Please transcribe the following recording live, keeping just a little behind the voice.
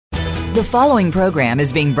The following program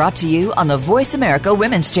is being brought to you on the Voice America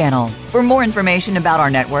Women's Channel. For more information about our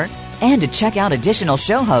network and to check out additional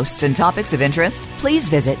show hosts and topics of interest, please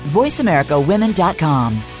visit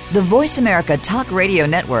voiceamericawomen.com. The Voice America Talk Radio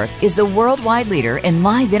Network is the worldwide leader in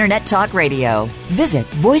live Internet talk radio. Visit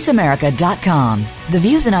voiceamerica.com. The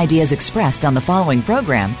views and ideas expressed on the following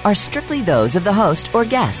program are strictly those of the host or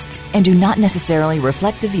guests and do not necessarily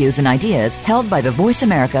reflect the views and ideas held by the Voice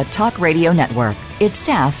America Talk Radio Network, its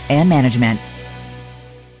staff, and management.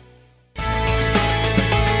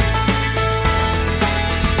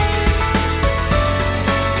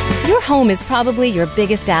 Your home is probably your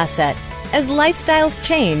biggest asset. As lifestyles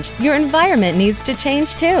change, your environment needs to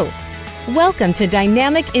change too. Welcome to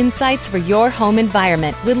Dynamic Insights for Your Home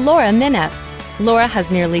Environment with Laura Mineff. Laura has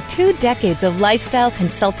nearly 2 decades of lifestyle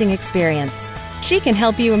consulting experience. She can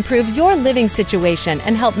help you improve your living situation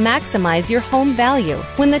and help maximize your home value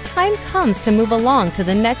when the time comes to move along to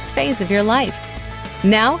the next phase of your life.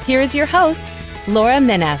 Now, here is your host, Laura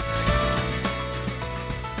Mineff.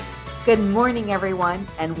 Good morning, everyone,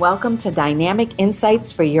 and welcome to Dynamic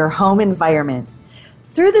Insights for Your Home Environment.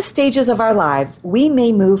 Through the stages of our lives, we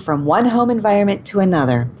may move from one home environment to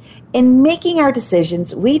another. In making our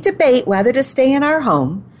decisions, we debate whether to stay in our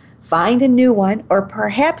home, find a new one, or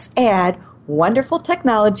perhaps add wonderful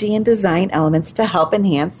technology and design elements to help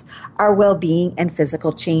enhance our well-being and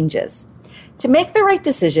physical changes. To make the right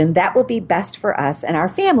decision that will be best for us and our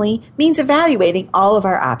family means evaluating all of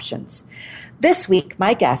our options. This week,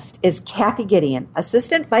 my guest is Kathy Gideon,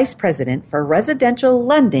 Assistant Vice President for Residential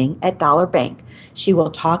Lending at Dollar Bank. She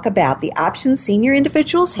will talk about the options senior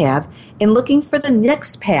individuals have in looking for the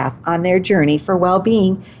next path on their journey for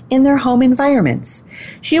well-being in their home environments.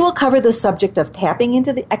 She will cover the subject of tapping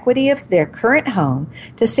into the equity of their current home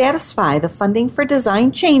to satisfy the funding for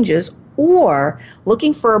design changes or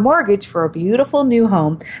looking for a mortgage for a beautiful new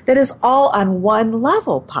home that is all on one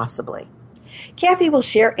level, possibly. Kathy will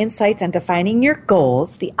share insights on defining your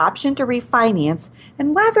goals, the option to refinance,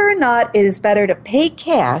 and whether or not it is better to pay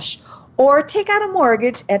cash or take out a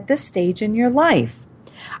mortgage at this stage in your life.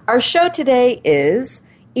 Our show today is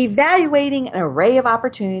evaluating an array of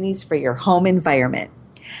opportunities for your home environment.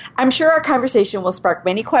 I'm sure our conversation will spark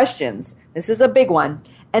many questions. This is a big one,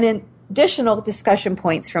 and additional discussion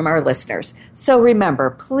points from our listeners. So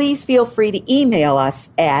remember, please feel free to email us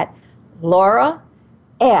at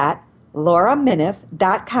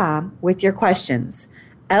laura@lauramineff.com with your questions.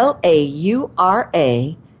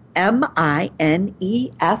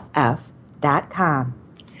 LauraMineff.com.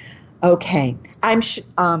 Okay,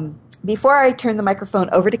 before I turn the microphone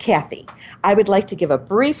over to Kathy, I would like to give a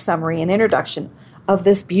brief summary and introduction of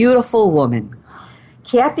this beautiful woman.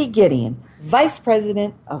 Kathy Gideon, Vice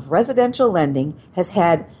President of Residential Lending, has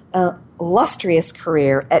had an illustrious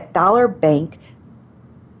career at Dollar Bank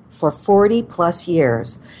for 40-plus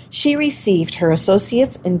years. She received her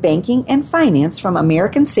associates in banking and finance from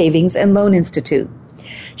American Savings and Loan Institute.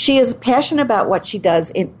 She is passionate about what she does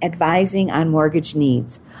in advising on mortgage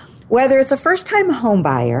needs. Whether it's a first-time home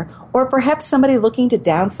buyer or perhaps somebody looking to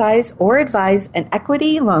downsize or advise an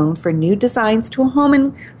equity loan for new designs to a home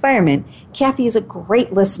environment, Kathy is a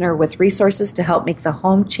great listener with resources to help make the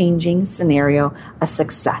home-changing scenario a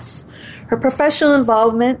success. Her professional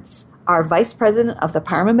involvements are Vice President of the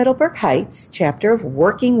Parma Middleburg Heights chapter of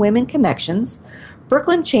Working Women Connections,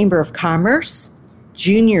 Brooklyn Chamber of Commerce,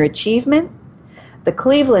 Junior Achievement, the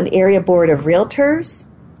Cleveland Area Board of Realtors,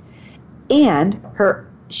 and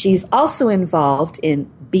she's also involved in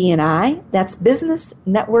BNI, that's Business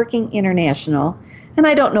Networking International. And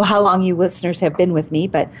I don't know how long you listeners have been with me,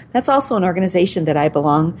 but that's also an organization that I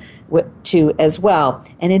belong to as well.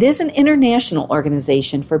 And it is an international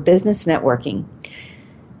organization for business networking.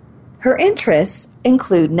 Her interests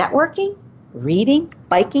include networking, reading,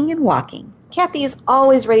 biking, and walking. Kathy is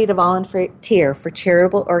always ready to volunteer for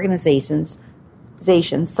charitable organizations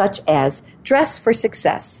such as Dress for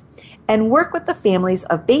Success, and work with the families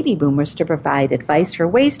of baby boomers to provide advice for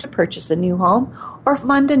ways to purchase a new home or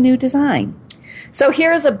fund a new design. So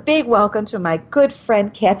here's a big welcome to my good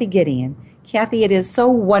friend, Kathy Gideon. Kathy, it is so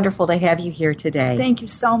wonderful to have you here today. Thank you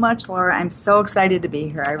so much, Laura. I'm so excited to be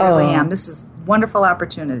here. I really am. This is a wonderful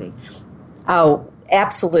opportunity. Oh,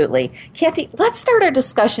 absolutely. Kathy, let's start our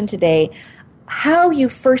discussion today. How you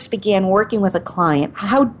first began working with a client,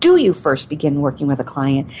 how do you first begin working with a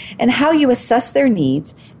client, and how you assess their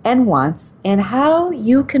needs and wants, and how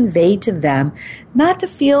you convey to them not to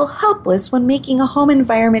feel helpless when making a home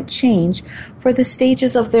environment change for the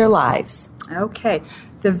stages of their lives. Okay.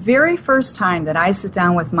 The very first time that I sit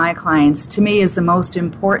down with my clients, to me, is the most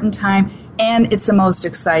important time And it's the most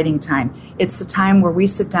exciting time. It's the time where we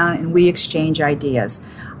sit down and we exchange ideas.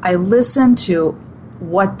 I listen to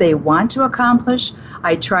what they want to accomplish.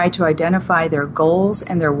 I try to identify their goals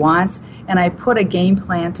and their wants, and I put a game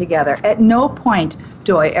plan together. At no point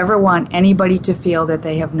do I ever want anybody to feel that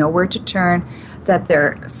they have nowhere to turn, that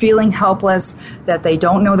they're feeling helpless, that they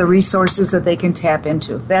don't know the resources that they can tap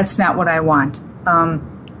into. That's not what I want.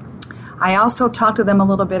 I also talk to them a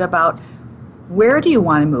little bit about, where do you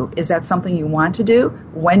want to move? Is that something you want to do?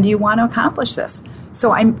 When do you want to accomplish this?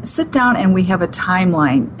 So I sit down and we have a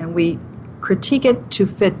timeline, and we critique it to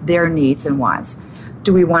fit their needs and wants.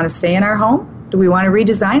 Do we want to stay in our home? Do we want to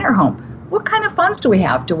redesign our home? What kind of funds do we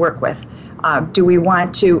have to work with? Do we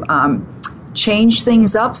want to change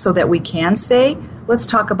things up so that we can stay? Let's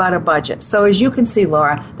talk about a budget. So as you can see,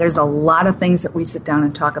 Laura, there's a lot of things that we sit down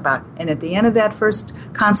and talk about. And at the end of that first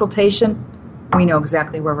consultation, we know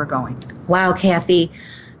exactly where we're going. Wow, Kathy.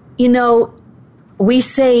 You know, we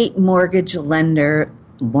say mortgage lender,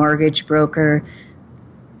 mortgage broker.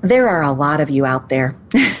 There are a lot of you out there.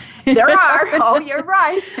 There are. Oh, you're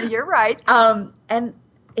right. You're right. And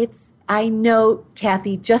I know,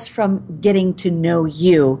 Kathy, just from getting to know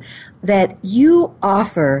you, that you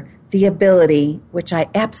offer the ability, which I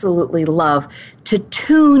absolutely love, to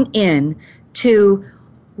tune in to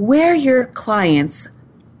where your clients'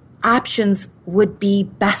 options would be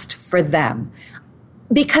best for them.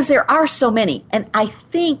 Because there are so many. And I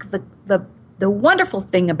think the wonderful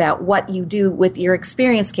thing about what you do with your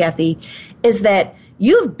experience, Kathy, is that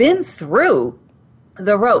you've been through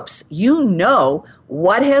the ropes. You know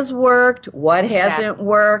what has worked, what hasn't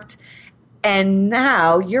worked, and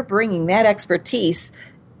now you're bringing that expertise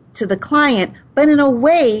to the client, but in a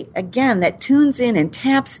way, again, that tunes in and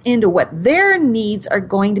taps into what their needs are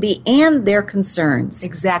going to be and their concerns.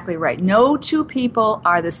 Exactly right. No two people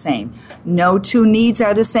are the same. No two needs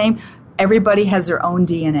are the same. Everybody has their own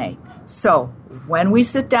DNA. So when we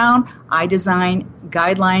sit down, I design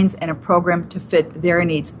guidelines and a program to fit their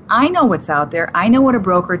needs. I know what's out there. I know what a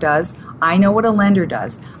broker does. I know what a lender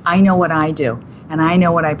does. I know what I do. And I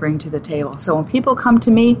know what I bring to the table. So when people come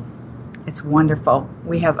to me, it's wonderful.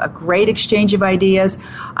 We have a great exchange of ideas.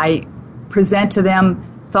 I present to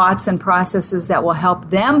them thoughts and processes that will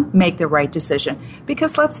help them make the right decision.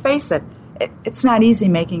 Because let's face it, it's not easy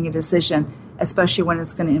making a decision, especially when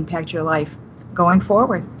it's going to impact your life going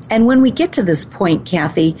forward. And when we get to this point,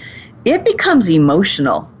 Kathy, it becomes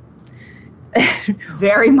emotional.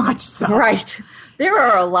 Very much so. Right. There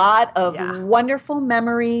are a lot of wonderful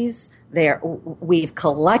memories. We've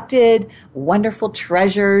collected wonderful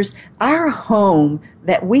treasures. Our home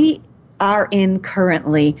that we are in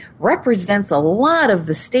currently represents a lot of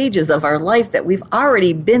the stages of our life that we've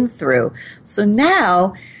already been through. So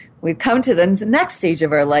now we've come to the next stage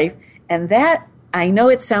of our life, and that, I know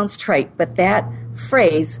it sounds trite, but that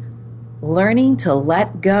phrase, learning to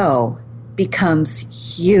let go, becomes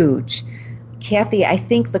huge. Kathy, I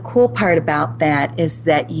think the cool part about that is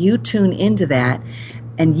that you tune into that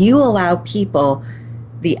and you allow people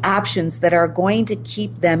the options that are going to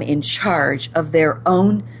keep them in charge of their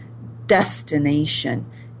own destination,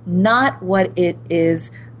 not what it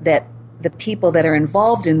is that the people that are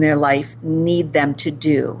involved in their life need them to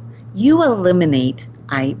do. You eliminate,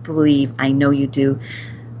 I believe, I know you do,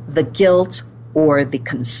 the guilt or the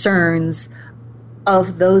concerns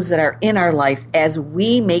of those that are in our life as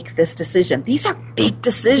we make this decision. These are big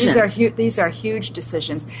decisions. These are huge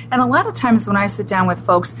decisions. And a lot of times when I sit down with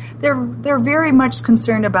folks, they're very much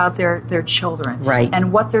concerned about their children. Right.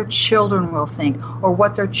 And what their children will think or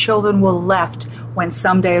what their children will left when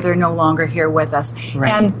someday they're no longer here with us.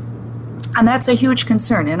 Right. And that's a huge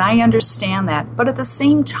concern, and I understand that. But at the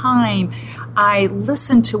same time, I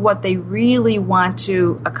listen to what they really want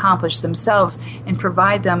to accomplish themselves and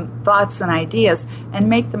provide them thoughts and ideas and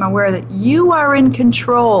make them aware that you are in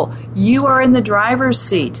control. You are in the driver's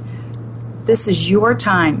seat. This is your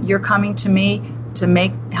time. You're coming to me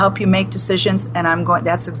to help you make decisions, and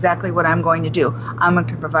that's exactly what I'm going to do. I'm going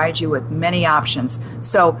to provide you with many options.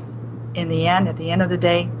 So at the end of the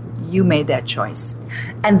day, you made that choice.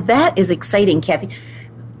 And that is exciting, Kathy.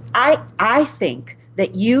 I think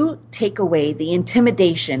that you take away the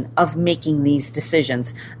intimidation of making these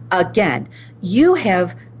decisions. Again,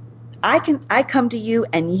 I come to you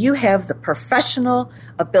and you have the professional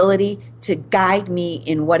ability to guide me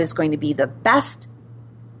in what is going to be the best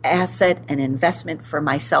asset and investment for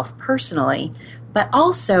myself personally, but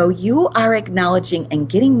also you are acknowledging and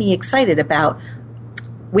getting me excited about,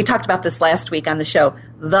 we talked about this last week on the show,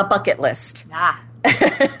 the bucket list.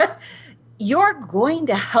 You're going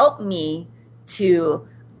to help me to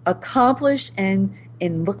accomplish and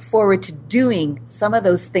and look forward to doing some of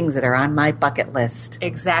those things that are on my bucket list.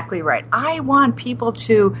 Exactly right. I want people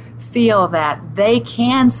to feel that they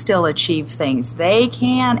can still achieve things. They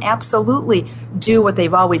can absolutely do what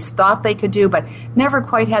they've always thought they could do, but never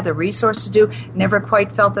quite had the resource to do, never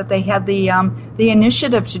quite felt that they had the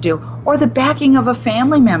initiative to do, or the backing of a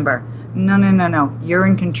family member. No. You're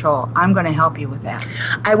in control. I'm going to help you with that.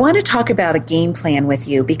 I want to talk about a game plan with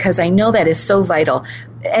you because I know that is so vital.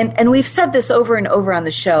 And we've said this over and over on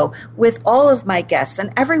the show with all of my guests,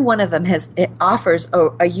 and every one of them offers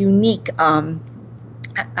a unique a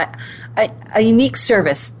unique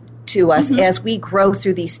service to us as we grow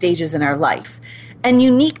through these stages in our life. And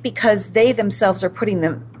unique because they themselves are putting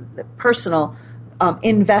the personal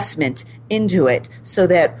investment into it so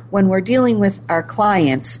that when we're dealing with our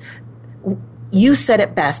clients, you said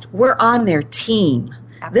it best, we're on their team.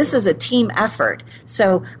 Absolutely. This is a team effort.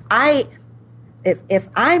 So if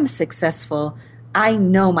I'm successful, I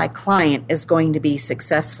know my client is going to be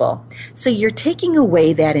successful. So you're taking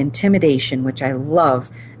away that intimidation, which I love,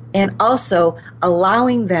 and also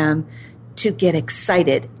allowing them to get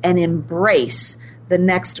excited and embrace the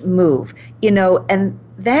next move. And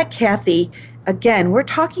that, Kathy, again, we're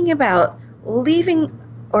talking about leaving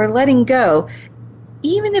or letting go.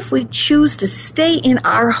 Even if we choose to stay in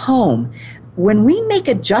our home, when we make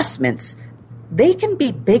adjustments, they can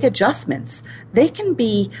be big adjustments. They can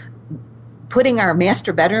be putting our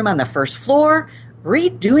master bedroom on the first floor,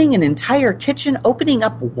 redoing an entire kitchen, opening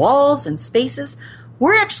up walls and spaces.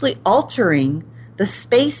 We're actually altering the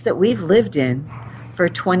space that we've lived in for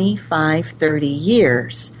 25, 30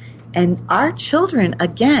 years. And our children,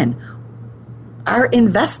 again, are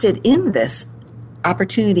invested in this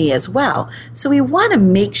opportunity as well. So we want to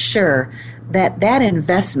make sure that that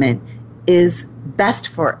investment is best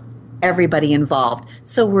for everybody involved.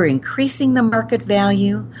 So we're increasing the market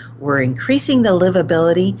value, we're increasing the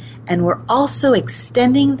livability, and we're also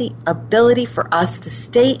extending the ability for us to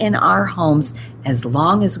stay in our homes as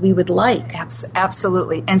long as we would like.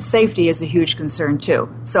 Absolutely. And safety is a huge concern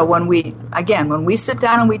too. So when we sit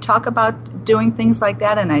down and we talk about doing things like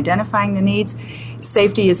that and identifying the needs,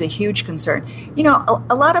 safety is a huge concern.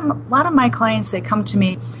 A lot of my clients, they come to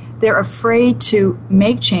me, they're afraid to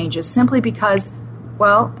make changes simply because,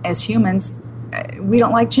 well, as humans, we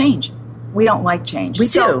don't like change. We don't like change. We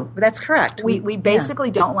do. That's correct. We basically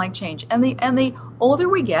don't like change. And the older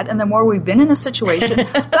we get and the more we've been in a situation,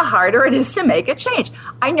 the harder it is to make a change.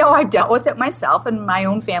 I know I've dealt with it myself and my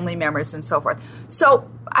own family members and so forth. So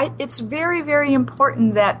it's very, very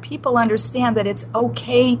important that people understand that it's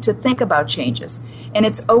okay to think about changes. And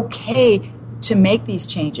it's okay to make these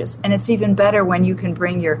changes. And it's even better when you can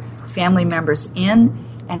bring your family members in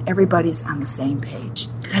and everybody's on the same page.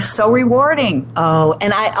 It's so rewarding. Oh,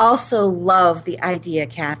 and I also love the idea,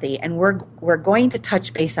 Kathy, and we're going to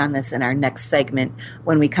touch base on this in our next segment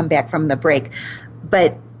when we come back from the break.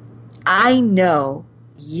 But I know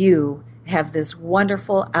you have this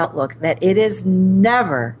wonderful outlook that it is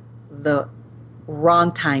never the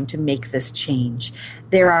wrong time to make this change.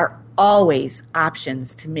 There are always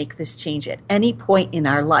options to make this change at any point in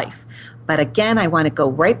our life. But again, I want to go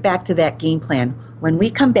right back to that game plan. When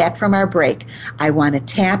we come back from our break, I want to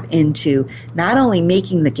tap into not only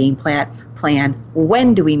making the game plan,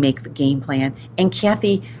 when do we make the game plan? And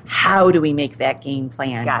Kathy, how do we make that game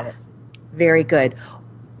plan? Got it. Very good.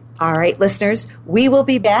 All right, listeners, we will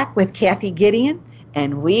be back with Kathy Gideon,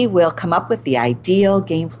 and we will come up with the ideal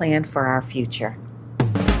game plan for our future.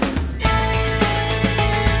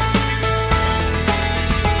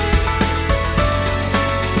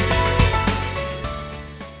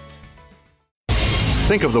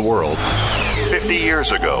 Think of the world 50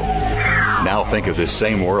 years ago. Now think of this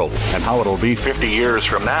same world and how it'll be 50 years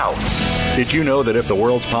from now. Did you know that if the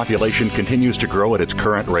world's population continues to grow at its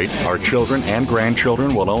current rate, our children and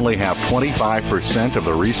grandchildren will only have 25% of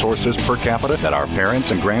the resources per capita that our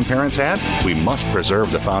parents and grandparents had? We must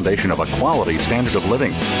preserve the foundation of a quality standard of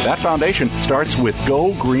living. That foundation starts with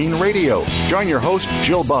Go Green Radio. Join your host,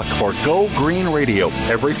 Jill Buck, for Go Green Radio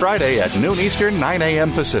every Friday at noon Eastern, 9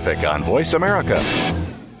 a.m. Pacific on Voice America.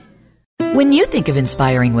 When you think of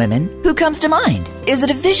inspiring women, who comes to mind? Is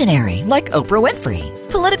it a visionary like Oprah Winfrey?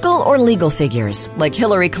 Political or legal figures like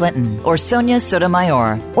Hillary Clinton or Sonia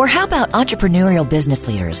Sotomayor? Or how about entrepreneurial business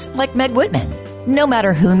leaders like Meg Whitman? No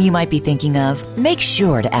matter whom you might be thinking of, make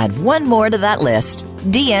sure to add one more to that list.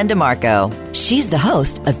 Deanne DeMarco. She's the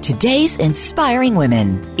host of Today's Inspiring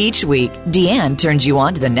Women. Each week, Deanne turns you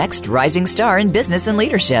on to the next rising star in business and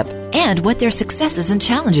leadership and what their successes and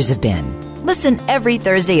challenges have been. Listen every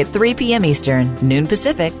Thursday at 3 p.m. Eastern, noon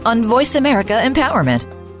Pacific on Voice America Empowerment.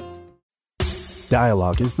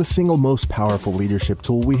 Dialogue is the single most powerful leadership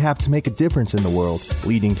tool we have to make a difference in the world.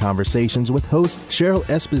 Leading Conversations with host Cheryl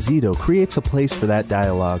Esposito creates a place for that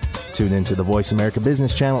dialogue. Tune into the Voice America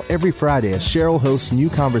Business Channel every Friday as Cheryl hosts new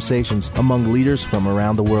conversations among leaders from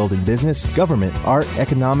around the world in business, government, art,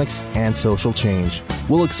 economics, and social change.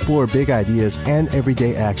 We'll explore big ideas and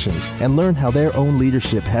everyday actions and learn how their own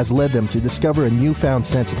leadership has led them to discover a newfound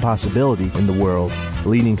sense of possibility in the world.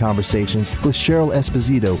 Leading Conversations with Cheryl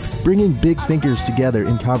Esposito, bringing big thinkers together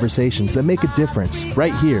in conversations that make a difference,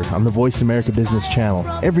 right here on the Voice America Business Channel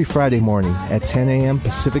every Friday morning at 10 a.m.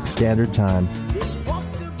 Pacific Standard Time.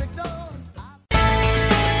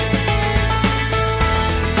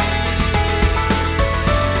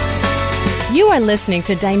 You are listening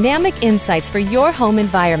to Dynamic Insights for your home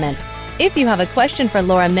environment. If you have a question for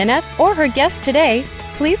Laura Mineth or her guest today,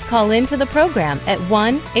 please call in to the program at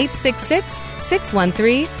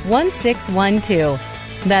 1-866-613-1612.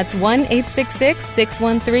 That's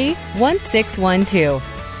 1-866-613-1612.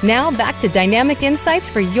 Now back to Dynamic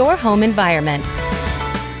Insights for your home environment.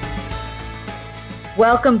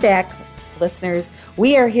 Welcome back, listeners.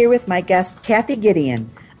 We are here with my guest, Kathy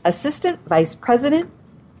Gideon, Assistant Vice President,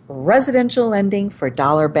 Residential Lending for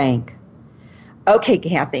Dollar Bank. Okay,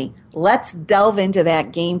 Kathy, let's delve into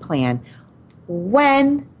that game plan.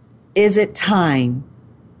 When is it time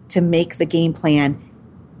to make the game plan,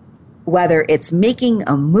 whether it's making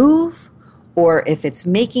a move or if it's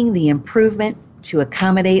making the improvement to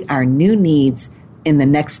accommodate our new needs in the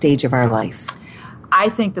next stage of our life? I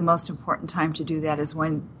think the most important time to do that is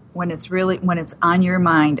when it's on your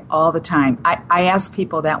mind all the time. I ask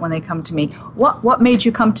people that when they come to me, what made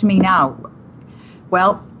you come to me now?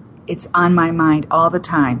 Well, it's on my mind all the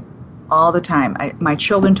time. All the time. My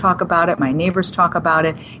children talk about it, my neighbors talk about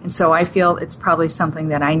it, and so I feel it's probably something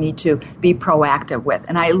that I need to be proactive with.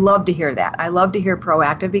 And I love to hear that. I love to hear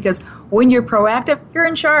proactive because when you're proactive, you're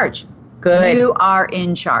in charge. Good. You are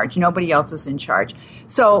in charge. Nobody else is in charge.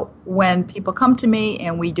 So when people come to me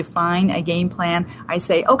and we define a game plan, I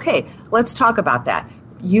say, okay, let's talk about that.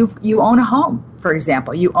 You own a home, for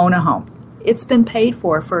example. You own a home. It's been paid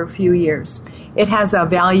for a few years. It has a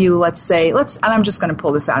value, let's say, and I'm just going to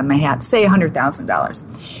pull this out of my hat, say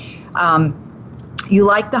 $100,000. You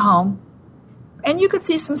like the home, and you could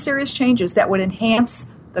see some serious changes that would enhance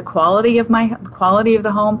the quality of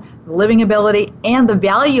the home, the living ability, and the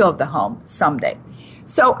value of the home someday.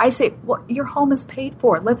 So I say, well, your home is paid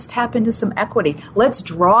for. Let's tap into some equity. Let's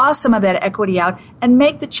draw some of that equity out and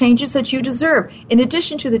make the changes that you deserve. In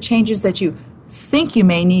addition to the changes that you think you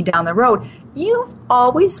may need down the road, you've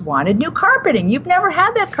always wanted new carpeting. You've never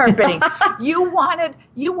had that carpeting. You wanted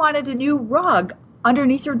a new rug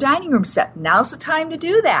underneath your dining room set. Now's the time to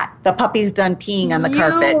do that. The puppy's done peeing on the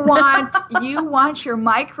carpet. You want your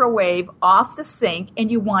microwave off the sink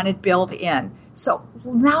and you want it built in. So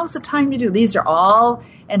now's the time to do. These are all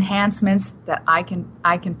enhancements that I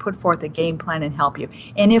can put forth a game plan and help you.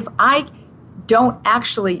 And if I don't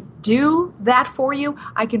actually do that for you,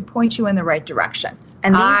 I can point you in the right direction.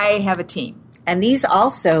 And I have a team. And these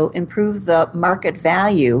also improve the market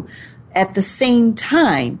value at the same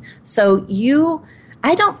time. So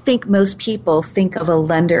I don't think most people think of a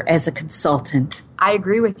lender as a consultant. I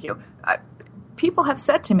agree with you. People have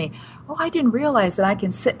said to me, I didn't realize that I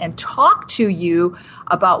can sit and talk to you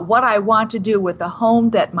about what I want to do with the home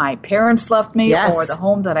that my parents left me or the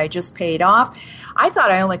home that I just paid off. I thought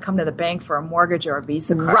I only come to the bank for a mortgage or a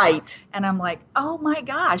Visa card. Right. And I'm like, oh my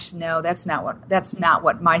gosh, no, that's not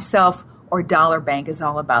what myself or Dollar Bank is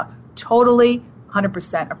all about. Totally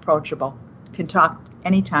 100% approachable. Can talk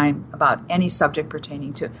anytime about any subject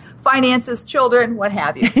pertaining to finances, children, what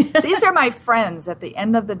have you. These are my friends. At the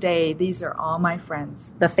end of the day, these are all my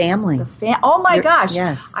friends. The family. Oh my gosh.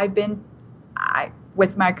 Yes.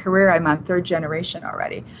 With my career, I'm on third generation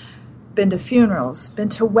already. Been to funerals, been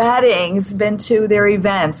to weddings, been to their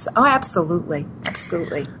events. Oh, absolutely.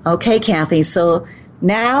 Absolutely. Okay, Kathy. So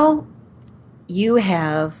now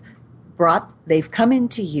they've come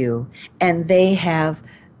into you and they have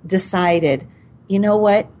decided, you know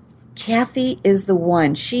what? Kathy is the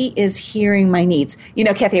one. She is hearing my needs. You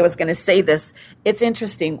know, Kathy, I was going to say this. It's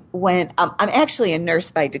interesting when I'm actually a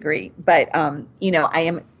nurse by degree, but I'm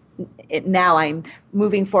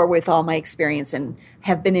moving forward with all my experience and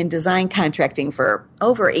have been in design contracting for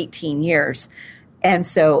over 18 years. And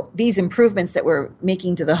so these improvements that we're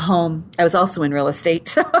making to the home, I was also in real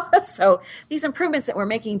estate. So these improvements that we're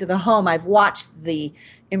making to the home, I've watched the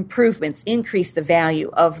improvements increase the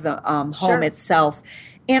value of the home itself.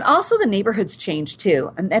 And also the neighborhoods change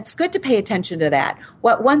too. And that's good to pay attention to that.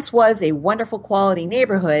 What once was a wonderful quality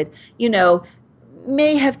neighborhood,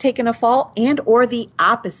 may have taken a fall, and or the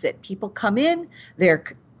opposite. People come in, they're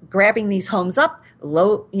grabbing these homes up,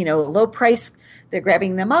 low price, they're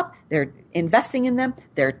grabbing them up, they're investing in them,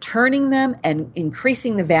 they're turning them and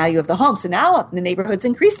increasing the value of the home. So now the neighborhood's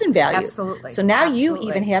increased in value. Absolutely. So now you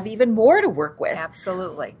even have even more to work with.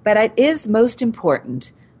 Absolutely. But it is most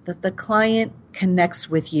important that the client connects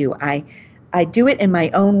with you. I do it in my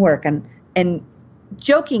own work, and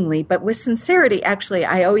jokingly, but with sincerity, actually,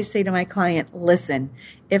 I always say to my client, listen,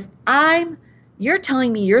 if you're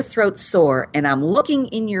telling me your throat's sore and I'm looking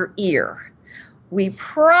in your ear, we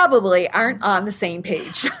probably aren't on the same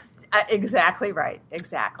page. Exactly right.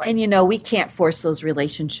 Exactly. And, we can't force those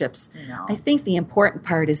relationships. No. I think the important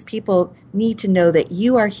part is people need to know that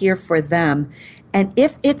you are here for them. And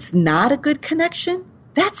if it's not a good connection,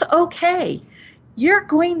 that's okay. You're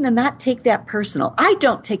going to not take that personal. I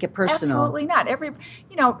don't take it personal. Absolutely not.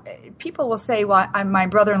 People will say, well, my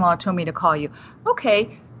brother-in-law told me to call you.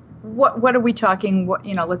 Okay, what are we talking?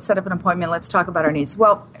 Let's set up an appointment. Let's talk about our needs.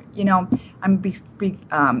 Well,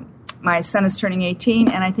 my son is turning 18,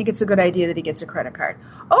 and I think it's a good idea that he gets a credit card.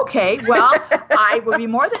 Okay, well, I would be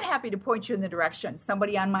more than happy to point you in the direction.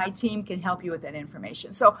 Somebody on my team can help you with that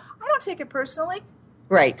information. So I don't take it personally.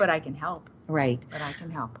 Right. But I can help. Right. But I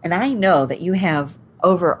can help. And I know that you have,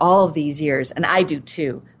 over all of these years, and I do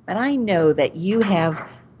too, but I know that you have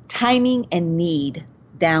timing and need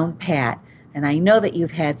down pat. And I know that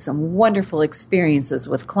you've had some wonderful experiences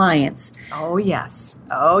with clients. Oh, yes.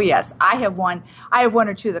 Oh, yes. I have one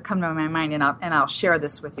or two that come to my mind, and I'll share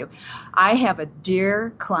this with you. I have a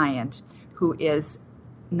dear client who is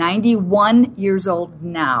 91 years old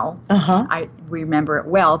now. Uh-huh. I remember it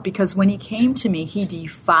well because when he came to me, he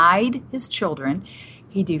defied his children.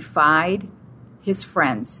 He defied his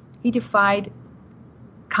friends. He defied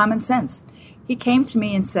common sense. He came to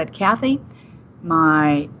me and said, Kathy,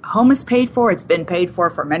 my home is paid for. It's been paid for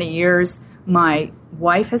many years. My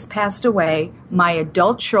wife has passed away. My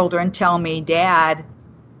adult children tell me, Dad,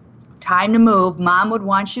 time to move. Mom would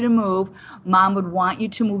want you to move. Mom would want you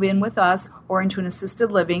to move in with us or into an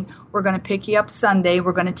assisted living. We're going to pick you up Sunday.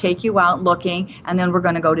 We're going to take you out looking, and then we're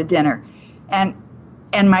going to go to dinner.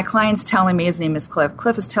 And my client's telling me, his name is Cliff.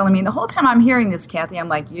 Cliff is telling me, the whole time I'm hearing this, Kathy, I'm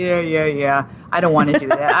like, yeah. I don't want to do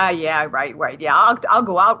that. Yeah, right. Yeah, I'll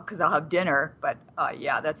go out because I'll have dinner. But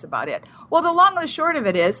yeah, that's about it. Well, the long and the short of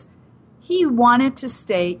it is, he wanted to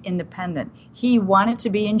stay independent. He wanted to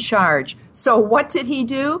be in charge. So what did he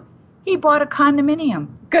do? He bought a condominium.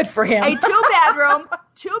 Good for him. A 2-bedroom,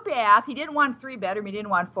 2-bath. He didn't want 3-bedroom. He didn't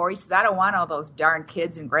want 4. He says, I don't want all those darn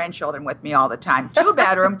kids and grandchildren with me all the time.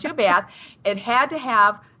 2-bedroom, 2-bath. It had to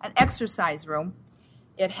have an exercise room.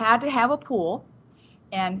 It had to have a pool.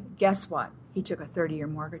 And guess what? He took a 30-year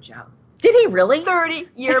mortgage out. Did he really?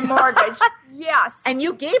 30-year mortgage. Yes. And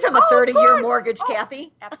you gave him a 30-year mortgage,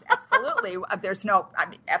 Kathy? Absolutely.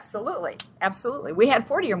 Absolutely. We had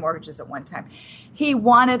 40-year mortgages at one time. He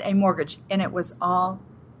wanted a mortgage, and it was all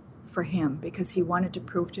for him because he wanted to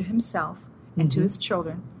prove to himself and to his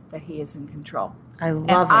children that he is in control. I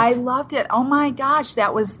love it. I loved it. Oh my gosh,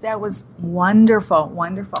 that was wonderful.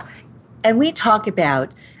 And we talk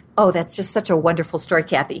about, that's just such a wonderful story,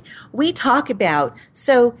 Kathy. We talk about,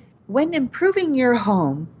 so when improving your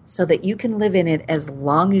home so that you can live in it as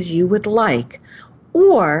long as you would like,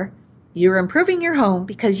 or you're improving your home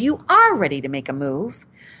because you are ready to make a move,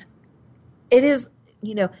 it is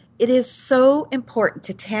so important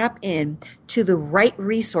to tap in to the right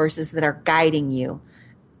resources that are guiding you.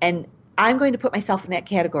 And I'm going to put myself in that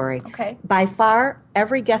category. Okay. By far,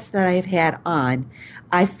 every guest that I've had on,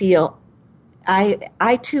 I feel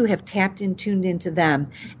I too have tapped and tuned into them,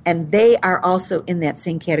 and they are also in that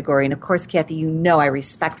same category. And of course, Kathy, I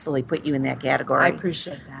respectfully put you in that category. I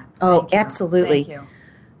appreciate that. Oh, absolutely. Thank you.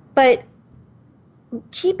 But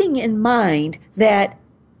keeping in mind that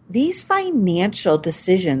these financial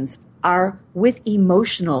decisions are with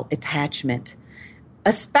emotional attachment,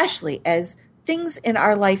 especially as things in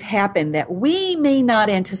our life happen that we may not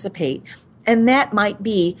anticipate, and that might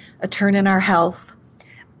be a turn in our health,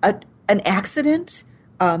 an accident,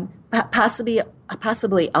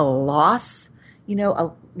 possibly a loss,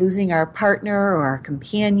 losing our partner or our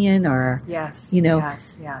companion or, Yes.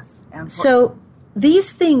 So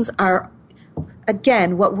these things are,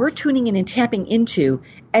 again, what we're tuning in and tapping into,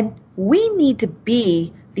 and we need to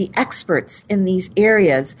be the experts in these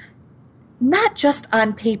areas, not just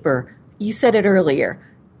on paper. You said it earlier.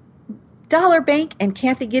 Dollar Bank and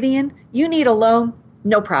Kathy Gideon, you need a loan,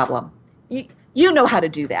 no problem. You know how to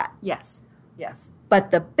do that. Yes.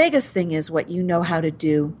 But the biggest thing is what you know how to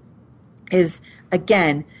do is,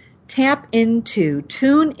 again, tune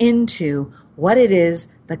into what it is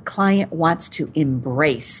the client wants to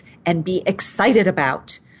embrace and be excited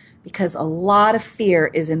about, because a lot of fear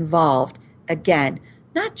is involved. Again,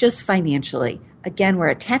 not just financially. Again, we're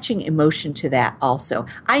attaching emotion to that also.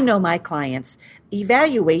 I know my clients'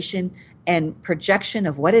 evaluation and projection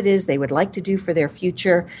of what it is they would like to do for their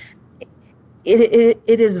future. It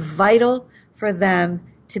is vital for them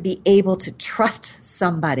to be able to trust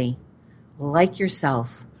somebody like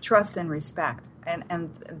yourself. Trust and respect. And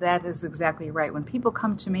that is exactly right. When people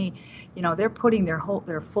come to me, they're putting their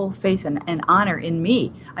full faith and honor in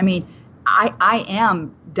me. I mean, I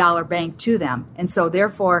am dollar bank to them. And so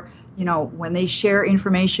therefore, when they share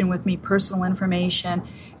information with me, personal information,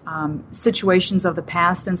 situations of the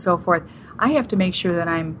past and so forth, I have to make sure that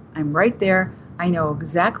I'm right there. I know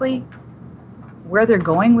exactly where they're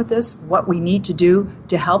going with this, what we need to do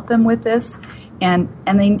to help them with this, and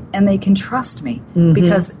they can trust me. Mm-hmm.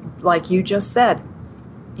 Because like you just said,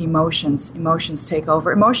 emotions take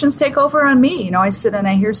over. Emotions take over on me. I sit and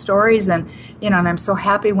I hear stories, and and I'm so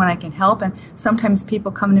happy when I can help. And sometimes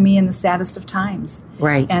people come to me in the saddest of times,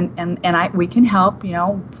 right? And we can help,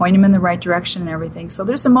 point them in the right direction and everything. So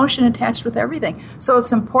there's emotion attached with everything. So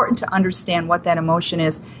it's important to understand what that emotion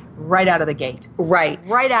is right out of the gate. Right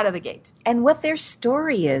out of the gate. And what their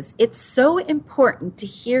story is. It's so important to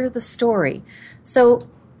hear the story. So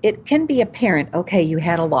it can be apparent, okay, you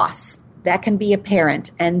had a loss. That can be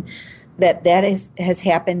apparent, and that has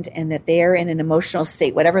happened, and that they're in an emotional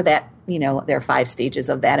state, whatever that, there are 5 stages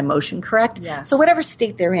of that emotion, correct? Yes. So whatever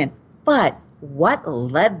state they're in. But what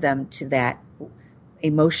led them to that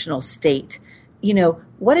emotional state?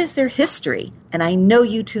 What is their history? And I know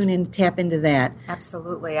you tune in to tap into that.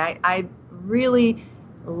 Absolutely. I really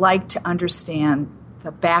like to understand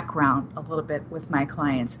the background a little bit with my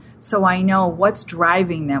clients, so I know what's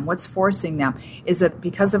driving them, what's forcing them. Is it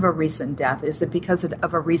because of a recent death? Is it because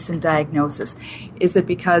of a recent diagnosis? Is it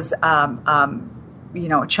because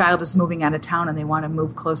a child is moving out of town and they want to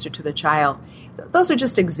move closer to the child? Those are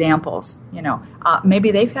just examples. Maybe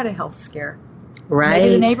they've had a health scare.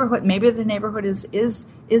 Right. Maybe the neighborhood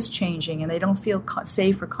is changing and they don't feel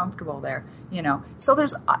safe or comfortable there. So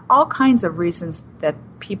there's all kinds of reasons that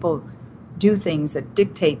people do things, that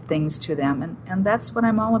dictate things to them, and that's what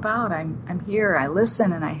I'm all about. I'm here, I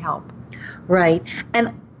listen, and I help. Right.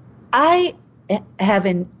 And I have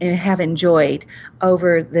enjoyed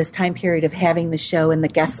over this time period of having the show and the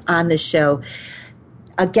guests on the show,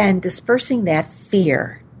 again, dispersing that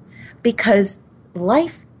fear, because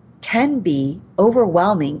life can be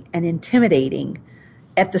overwhelming and intimidating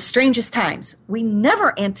at the strangest times. We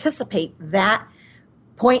never anticipate that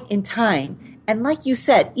point in time. And like you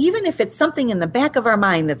said, even if it's something in the back of our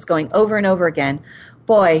mind that's going over and over again,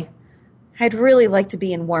 boy, I'd really like to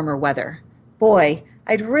be in warmer weather. Boy,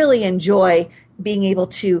 I'd really enjoy being able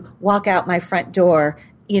to walk out my front door,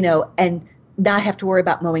 and not have to worry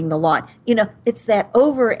about mowing the lawn. It's that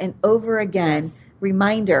over and over again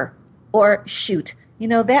reminder. Or shoot,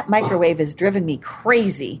 that microwave has driven me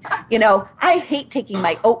crazy. I hate taking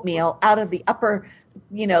my oatmeal out of the upper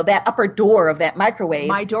that upper door of that microwave.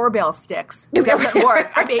 My doorbell sticks. It doesn't work.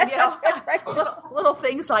 I mean, little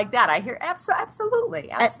things like that. I hear absolutely.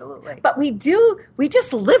 But we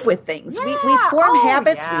just live with things. Yeah. We form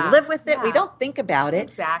habits. Yeah. We live with it. Yeah. We don't think about it.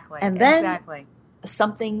 Exactly. And then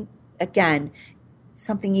something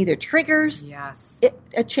either triggers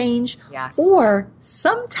a change, or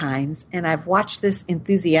sometimes, and I've watched this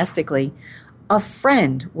enthusiastically, a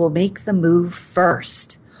friend will make the move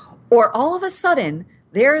first. Or all of a sudden,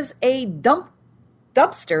 there's a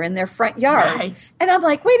dumpster in their front yard. Right. And I'm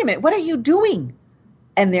like, wait a minute, what are you doing?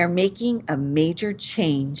 And they're making a major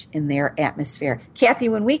change in their atmosphere. Kathy,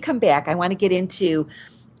 when we come back, I want to get into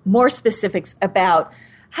more specifics about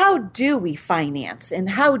how do we finance and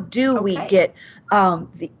how do we get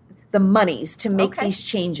the monies to make these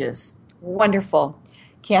changes. Wonderful.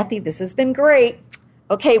 Kathy, this has been great.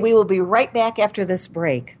 Okay, we will be right back after this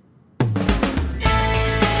break.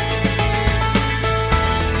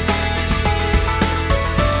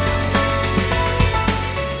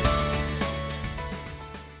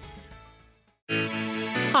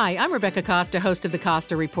 Hi, I'm Rebecca Costa, host of the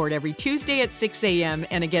Costa Report, every Tuesday at 6 a.m.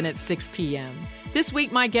 and again at 6 p.m. This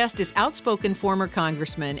week, my guest is outspoken former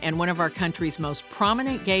congressman and one of our country's most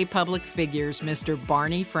prominent gay public figures, Mr.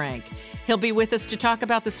 Barney Frank. He'll be with us to talk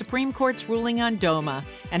about the Supreme Court's ruling on DOMA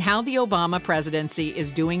and how the Obama presidency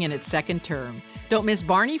is doing in its second term. Don't miss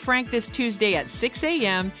Barney Frank this Tuesday at 6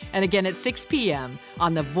 a.m. and again at 6 p.m.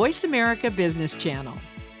 on the Voice America Business Channel.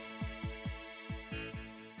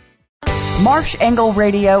 Marsh Engle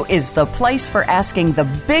Radio is the place for asking the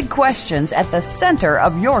big questions at the center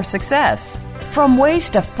of your success. From ways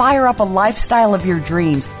to fire up a lifestyle of your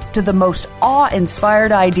dreams to the most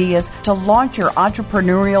awe-inspired ideas to launch your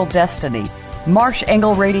entrepreneurial destiny, Marsh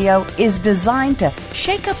Engle Radio is designed to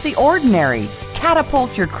shake up the ordinary,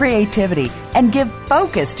 catapult your creativity, and give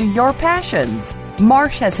focus to your passions.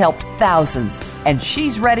 Marsh has helped thousands, and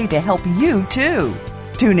she's ready to help you too.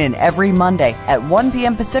 Tune in every Monday at 1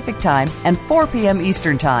 p.m. Pacific Time and 4 p.m.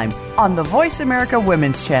 Eastern Time on the Voice America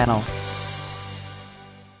Women's Channel.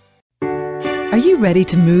 Are you ready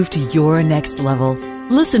to move to your next level?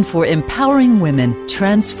 Listen for Empowering Women,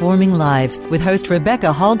 Transforming Lives with host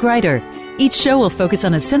Rebecca Hall-Greider. Each show will focus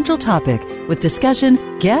on a central topic with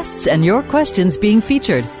discussion, guests, and your questions being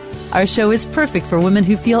featured. Our show is perfect for women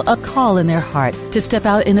who feel a call in their heart to step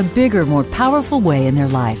out in a bigger, more powerful way in their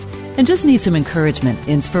life and just need some encouragement,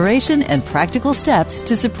 inspiration, and practical steps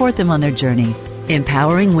to support them on their journey.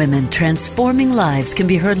 Empowering Women, Transforming Lives can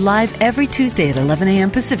be heard live every Tuesday at 11 a.m.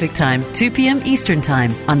 Pacific Time, 2 p.m. Eastern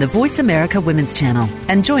Time on the Voice America Women's Channel.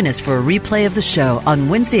 And join us for a replay of the show on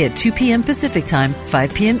Wednesday at 2 p.m. Pacific Time,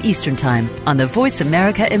 5 p.m. Eastern Time on the Voice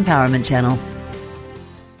America Empowerment Channel.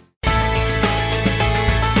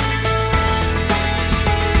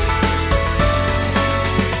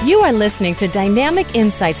 You are listening to Dynamic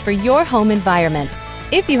Insights for your home environment.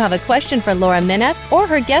 If you have a question for Laura Mineth or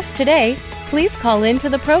her guest today, please call in to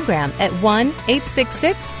the program at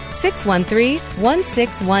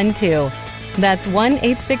 1-866-613-1612. That's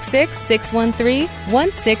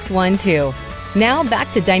 1-866-613-1612. Now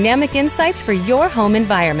back to Dynamic Insights for your home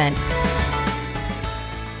environment.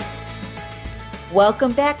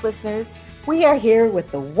 Welcome back, listeners. We are here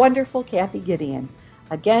with the wonderful Kathy Gideon,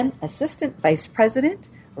 again, Assistant Vice President,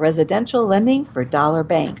 Residential Lending for Dollar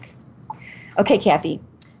Bank. Okay, Kathy,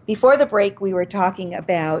 before the break, we were talking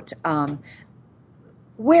about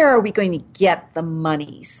where are we going to get the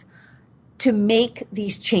monies to make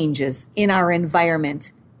these changes in our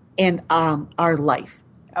environment and our life.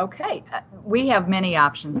 Okay. We have many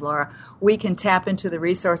options, Laura. We can tap into the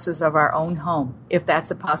resources of our own home, if that's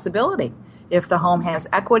a possibility. If the home has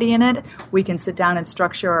equity in it, we can sit down and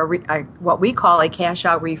structure what we call a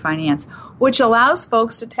cash-out refinance, which allows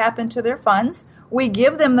folks to tap into their funds. We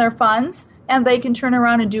give them their funds, and they can turn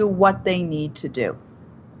around and do what they need to do,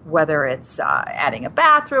 whether it's adding a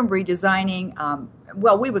bathroom, redesigning.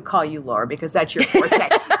 Well, we would call you Laura because that's your forte.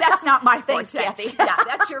 That's not my forte. Thanks, Kathy. Yeah,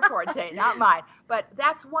 that's your forte, not mine. But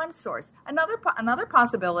that's one source. Another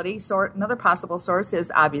possible source is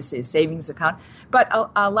obviously a savings account. But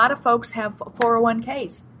a lot of folks have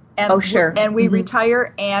 401ks. And sure. And we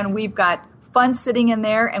retire, and we've got funds sitting in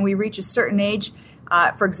there, and we reach a certain age.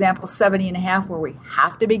 For example, 70 and a half, where we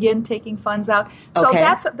have to begin taking funds out. So okay.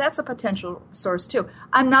 that's a potential source too.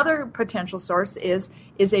 Another potential source is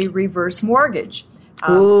a reverse mortgage.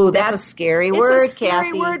 Ooh, that's a scary word, It's a scary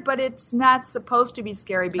Kathy. word, but it's not supposed to be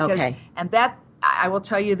scary because, and that I will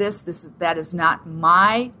tell you that is not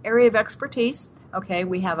my area of expertise. Okay,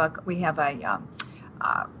 we have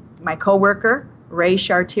my coworker Ray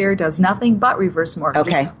Chartier does nothing but reverse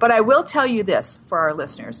mortgages. Okay. But I will tell you this for our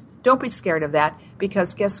listeners: don't be scared of that,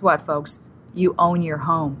 because guess what, folks? You own your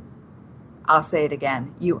home. I'll say it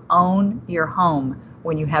again: you own your home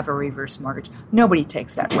when you have a reverse mortgage. Nobody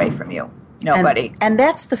takes that away from you. Nobody. And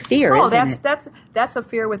that's the fear, isn't it? That's a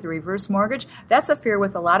fear with the reverse mortgage. That's a fear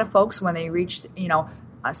with a lot of folks when they reach, 60s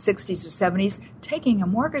or 70s, taking a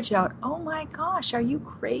mortgage out. Oh my gosh, are you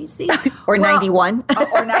crazy? Or 91.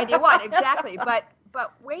 Or 91, exactly. But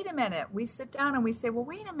wait a minute. We sit down and we say, well,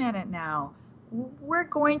 wait a minute now. We're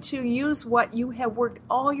going to use what you have worked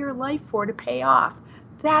all your life for to pay off.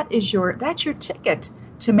 That's your ticket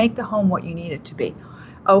to make the home what you need it to be.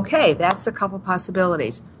 Okay, that's a couple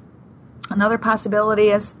possibilities. Another possibility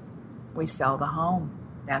is we sell the home.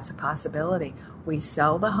 That's a possibility. We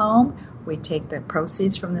sell the home, we take the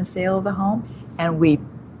proceeds from the sale of the home, and we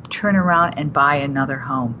turn around and buy another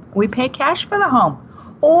home. We pay cash for the home.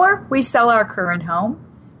 Or we sell our current home,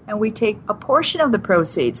 and we take a portion of the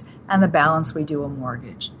proceeds, and the balance we do a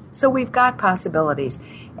mortgage. So we've got possibilities.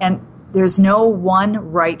 And there's no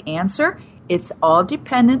one right answer. It's all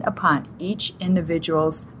dependent upon each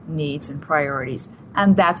individual's needs and priorities.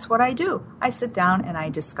 And that's what I do. I sit down and I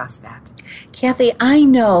discuss that. Kathy, I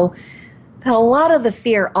know that a lot of the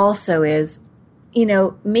fear also is,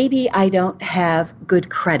 maybe I don't have good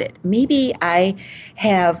credit. Maybe I've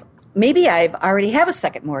already have a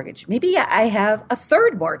second mortgage. Maybe I have a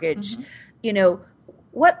third mortgage. Mm-hmm.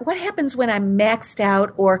 What happens when I'm maxed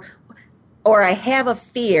out or I have a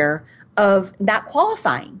fear of not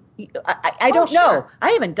qualifying? I don't know.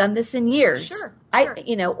 I haven't done this in years. Sure.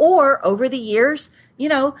 Or over the years,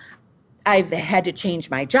 I've had to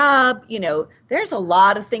change my job. There's a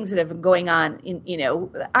lot of things that have been going on.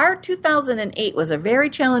 Our 2008 was a very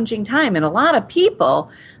challenging time, and a lot of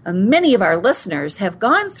people, many of our listeners, have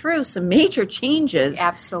gone through some major changes.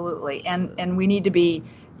 Absolutely, and we need to be,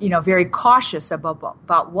 very cautious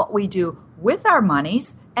about what we do with our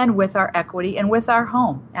monies and with our equity and with our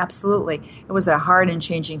home. Absolutely, it was a hard and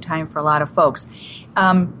changing time for a lot of folks.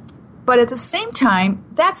 But at the same time,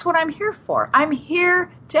 that's what I'm here for. I'm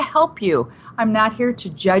here to help you. I'm not here to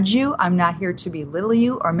judge you. I'm not here to belittle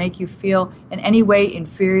you or make you feel in any way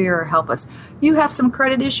inferior or helpless. You have some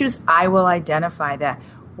credit issues, I will identify that.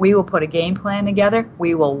 We will put a game plan together.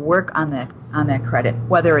 We will work on that credit,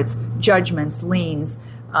 whether it's judgments, liens,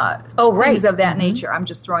 things of that nature. I'm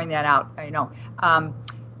just throwing that out.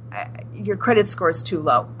 Your credit score is too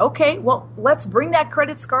low. Okay, well, let's bring that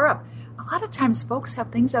credit score up. A lot of times folks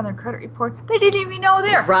have things on their credit report they didn't even know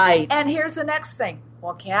there. Right. And here's the next thing.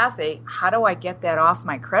 Well, Kathy, how do I get that off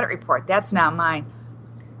my credit report? That's not mine.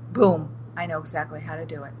 Boom. I know exactly how to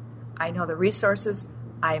do it. I know the resources.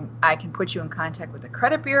 I can put you in contact with the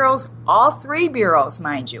credit bureaus, all 3 bureaus,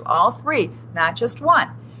 mind you, all 3, not just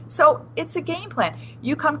one. So it's a game plan.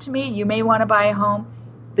 You come to me, you may want to buy a home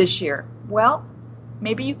this year. Well,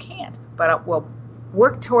 maybe you can't, but we'll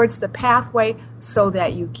work towards the pathway so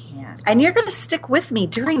that you can. And you're going to stick with me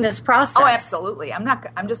during this process. Oh, absolutely.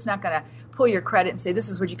 I'm just not going to pull your credit and say, this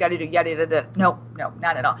is what you got to do, yada, yada, yada. No,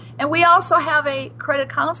 not at all. And we also have a credit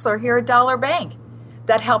counselor here at Dollar Bank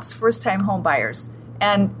that helps first-time home buyers.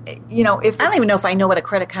 And, if I don't even know if I know what a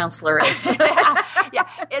credit counselor is. Yeah,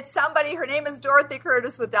 it's somebody, her name is Dorothy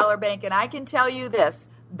Curtis with Dollar Bank, and I can tell you this,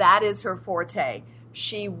 that is her forte.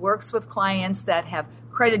 She works with clients that have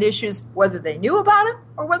credit issues, whether they knew about them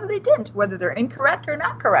or whether they didn't, whether they're incorrect or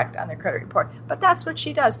not correct on their credit report. But that's what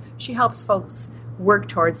she does. She helps folks work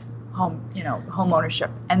towards home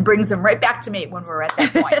ownership and brings them right back to me when we're at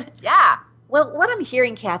that point. Yeah. Well, what I'm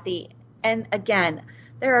hearing, Kathy, and again,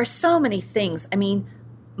 there are so many things. I mean,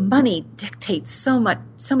 money dictates so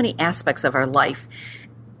many aspects of our life.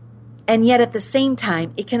 And yet at the same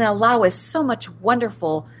time, it can allow us so much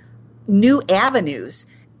wonderful new avenues.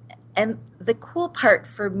 And the cool part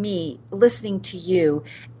for me listening to you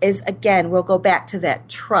is, again, we'll go back to that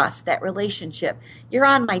trust, that relationship. You're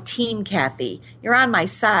on my team, Kathy. You're on my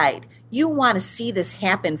side. You want to see this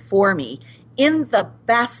happen for me in the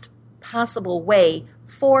best possible way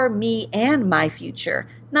for me and my future,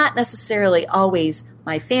 not necessarily always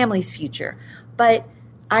my family's future. But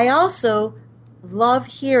I also love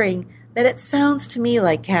hearing that it sounds to me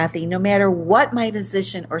like, Kathy, no matter what my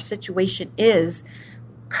position or situation is,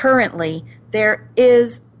 currently, there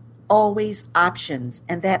is always options,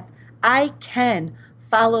 and that I can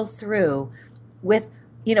follow through with,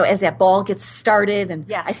 as that ball gets started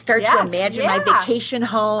and I start to imagine my vacation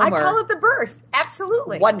home. I call it the birth.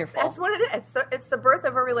 Absolutely. Wonderful. That's what it is. It's the birth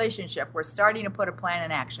of a relationship. We're starting to put a plan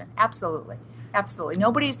in action. Absolutely. Absolutely.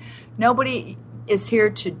 Nobody is here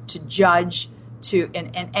to judge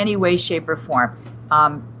in any way, shape, or form.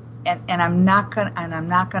 And I'm not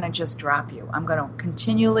gonna just drop you. I'm gonna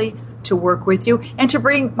continually to work with you and to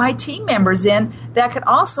bring my team members in that can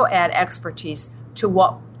also add expertise to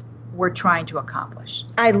what we're trying to accomplish.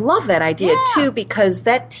 I love that idea too, because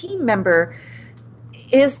that team member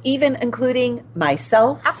is even including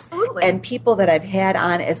myself, absolutely, and people that I've had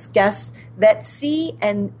on as guests that see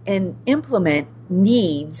and implement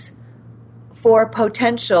needs for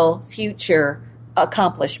potential future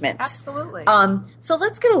accomplishments. Absolutely. So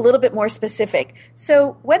let's get a little bit more specific.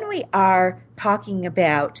 So when we are talking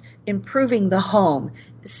about improving the home,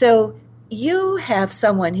 so you have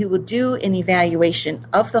someone who will do an evaluation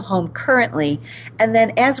of the home currently, and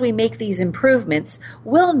then as we make these improvements,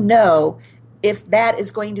 we'll know if that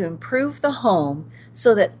is going to improve the home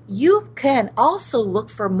so that you can also look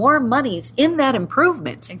for more monies in that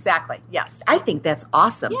improvement. Exactly. Yes. I think that's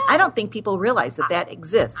awesome. Yeah. I don't think people realize that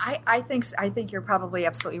exists. I think you're probably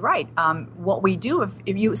absolutely right. What we do,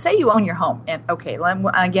 if you say you own your home, and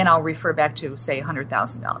again, I'll refer back to, say,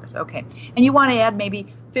 $100,000, okay, and you want to add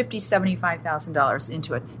maybe $50,000, $75,000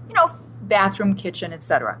 into it, bathroom, kitchen,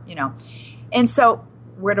 etc., and so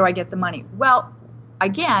where do I get the money? Well,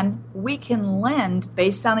 again, we can lend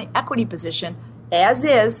based on the equity position as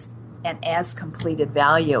is and as completed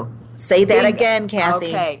value. Say that again, Kathy.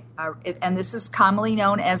 Okay. And this is commonly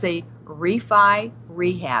known as a refi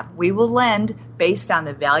rehab. We will lend based on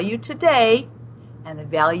the value today and the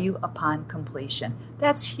value upon completion.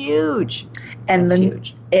 That's huge. That's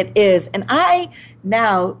huge. It is. And I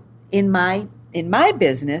now, in my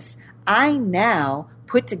business, I now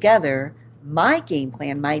put together my game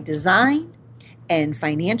plan, my design and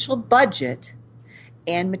financial budget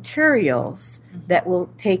and materials that will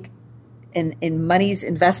take in monies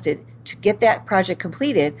invested to get that project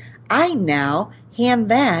completed, I now hand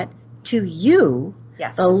that to you,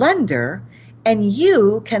 the lender, and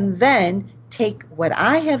you can then take what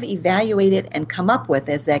I have evaluated and come up with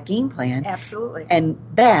as that game plan. Absolutely. And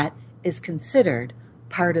that is considered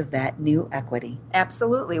part of that new equity.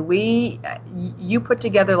 Absolutely. You put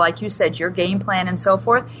together, like you said, your game plan and so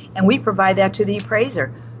forth, and we provide that to the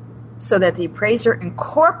appraiser so that the appraiser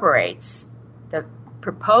incorporates the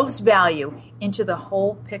proposed value into the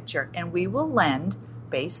whole picture, and we will lend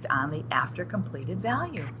based on the after completed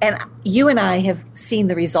value. And you and I have seen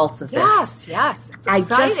the results of this. Yes. It's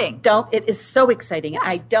exciting. It is so exciting. Yes.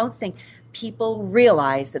 I don't think people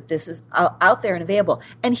realize that this is out there and available.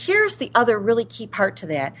 And here's the other really key part to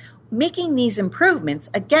that. Making these improvements,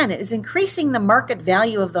 again, is increasing the market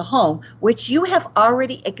value of the home, which you have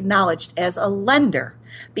already acknowledged as a lender,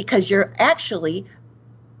 because you're actually,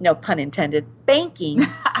 no pun intended, banking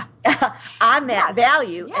on that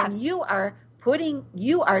value. Yes. And you are putting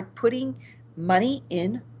money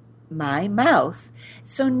in my mouth.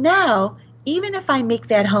 So now, even if I make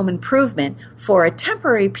that home improvement for a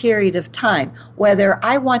temporary period of time, whether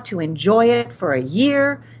I want to enjoy it for a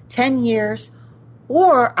year, 10 years,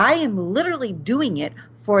 or I am literally doing it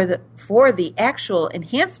for the actual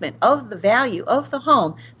enhancement of the value of the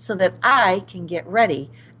home so that I can get ready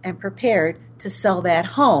and prepared to sell that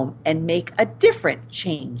home and make a different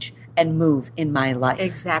change and move in my life.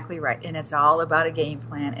 Exactly right. And it's all about a game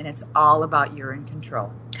plan, and it's all about you're in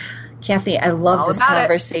control. Kathy, I love this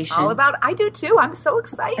conversation. I do too. I'm so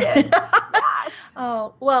excited. Yes.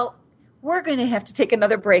 Oh, well, we're going to have to take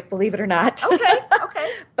another break, believe it or not. Okay.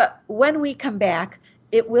 But when we come back,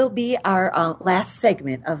 it will be our last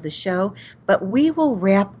segment of the show, but we will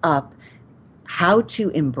wrap up how to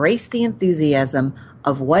embrace the enthusiasm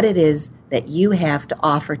of what it is that you have to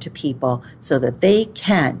offer to people so that they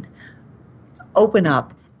can open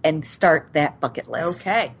up and start that bucket list.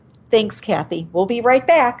 Okay. Thanks, Kathy. We'll be right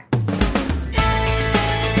back.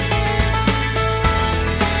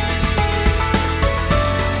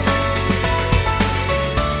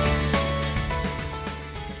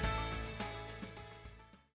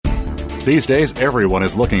 These days, everyone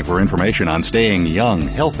is looking for information on staying young,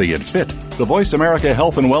 healthy, and fit. The Voice America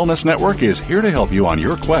Health and Wellness Network is here to help you on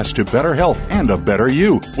your quest to better health and a better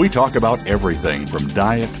you. We talk about everything from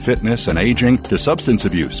diet, fitness, and aging to substance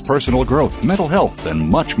abuse, personal growth, mental health, and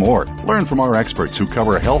much more. Learn from our experts who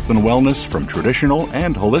cover health and wellness from traditional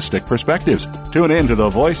and holistic perspectives. Tune in to the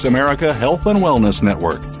Voice America Health and Wellness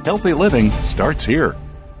Network. Healthy living starts here.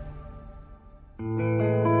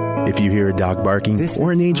 If you hear a dog barking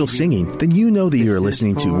or an angel singing, then you know that you are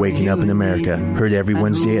listening to Waking Up in America. Heard every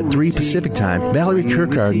Wednesday at 3 Pacific Time, Valerie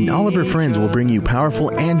Kirkard and all of her friends will bring you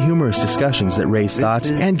powerful and humorous discussions that raise thoughts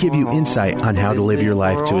and give you insight on how to live your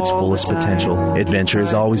life to its fullest potential. Adventure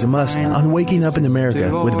is always a must on Waking Up in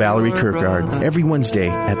America with Valerie Kirkard every Wednesday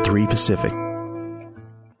at 3 Pacific.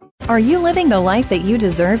 Are you living the life that you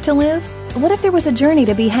deserve to live? What if there was a journey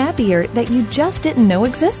to be happier that you just didn't know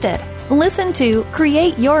existed? Listen to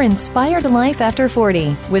Create Your Inspired Life After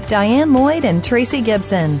 40 with Diane Lloyd and Tracy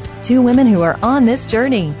Gibson, two women who are on this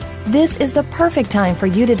journey. This is the perfect time for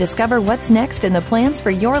you to discover what's next in the plans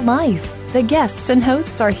for your life. The guests and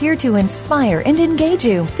hosts are here to inspire and engage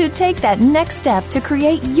you to take that next step to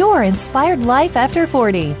create your inspired life after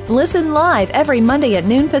 40. Listen live every Monday at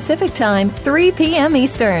noon Pacific Time, 3 p.m.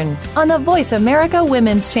 Eastern on the Voice America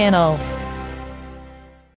Women's Channel.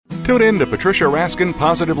 Tune in to Patricia Raskin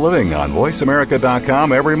Positive Living on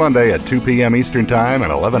VoiceAmerica.com every Monday at 2 p.m. Eastern Time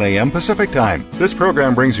and 11 a.m. Pacific Time. This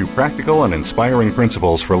program brings you practical and inspiring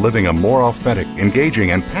principles for living a more authentic,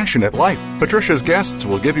 engaging, and passionate life. Patricia's guests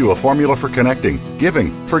will give you a formula for connecting,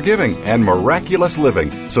 giving, forgiving, and miraculous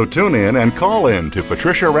living. So tune in and call in to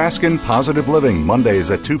Patricia Raskin Positive Living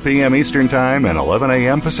Mondays at 2 p.m. Eastern Time and 11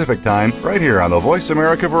 a.m. Pacific Time right here on the Voice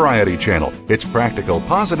America Variety Channel. It's practical,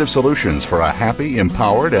 positive solutions for a happy,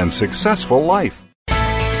 empowered, and successful life.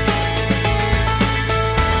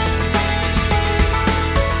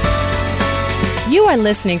 You are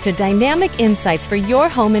listening to Dynamic Insights for Your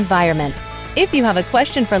Home Environment. If you have a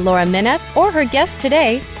question for Laura Minette or her guest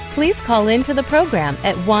today, please call in to the program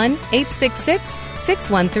at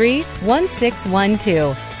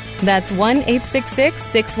 1-866-613-1612. That's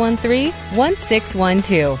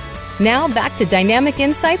 1-866-613-1612. Now back to Dynamic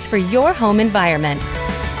Insights for Your Home Environment.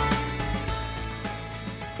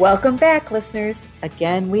 Welcome back, listeners.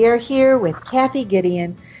 Again, we are here with Kathy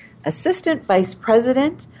Gideon, Assistant Vice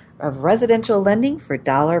President of Residential Lending for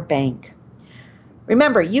Dollar Bank.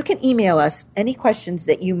 Remember, you can email us any questions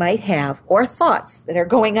that you might have or thoughts that are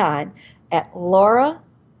going on at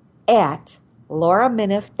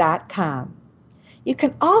laura@lauraminiff.com. You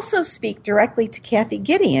can also speak directly to Kathy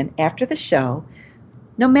Gideon after the show.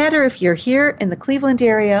 No matter if you're here in the Cleveland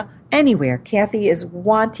area, anywhere, Kathy is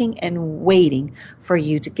wanting and waiting for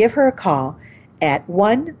you to give her a call at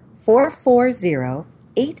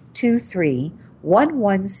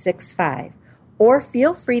 1-440-823-1165. Or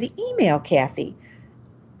feel free to email Kathy,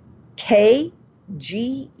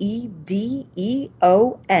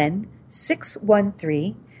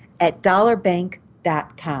 KGEDEON613 at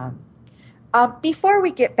dollarbank.com. Before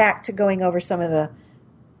we get back to going over some of the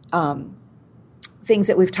things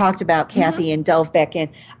that we've talked about, Kathy, and delve back in,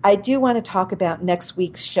 I do want to talk about next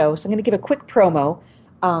week's show. So I'm going to give a quick promo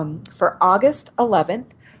for August 11th,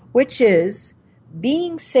 which is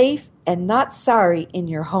Being Safe and Not Sorry in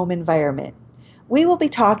Your Home Environment. We will be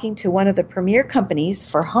talking to one of the premier companies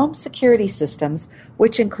for home security systems,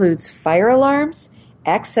 which includes fire alarms,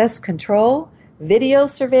 access control, video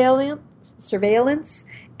surveillance,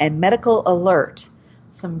 and medical alert.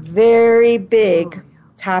 Some very big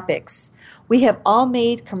topics. We have all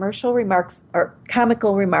made commercial remarks or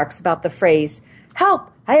comical remarks about the phrase,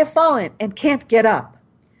 "Help, I have fallen and can't get up."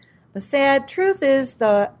 The sad truth is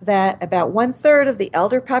that about 1/3 of the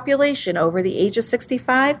elder population over the age of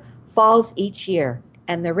 65 falls each year,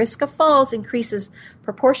 and the risk of falls increases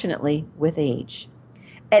proportionately with age.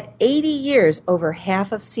 At 80 years, over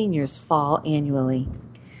half of seniors fall annually.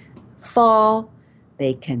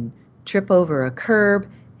 They can trip over a curb.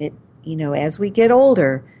 As we get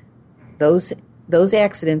older, those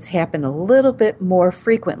accidents happen a little bit more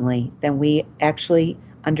frequently than we actually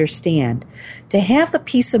understand. To have the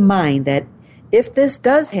peace of mind that if this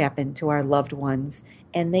does happen to our loved ones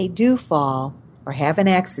and they do fall or have an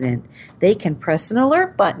accident, they can press an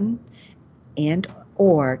alert button and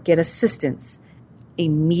or get assistance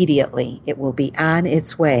immediately. It will be on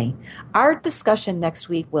its way. Our discussion next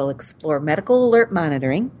week will explore medical alert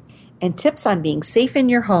monitoring and tips on being safe in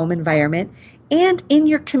your home environment and in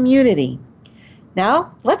your community.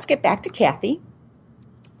 Now, let's get back to Kathy.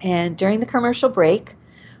 And during the commercial break,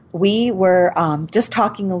 we were just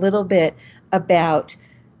talking a little bit about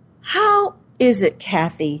how is it,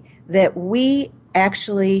 Kathy, that we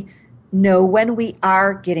actually know when we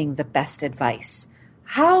are getting the best advice?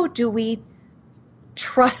 How do we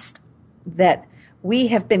trust that we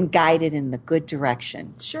have been guided in the good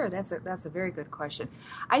direction? Sure, that's a very good question.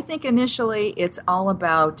 I think initially it's all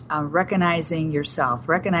about recognizing yourself,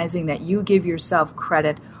 recognizing that you give yourself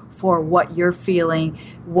credit for what you're feeling,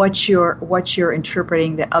 what you're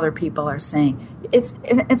interpreting that other people are saying.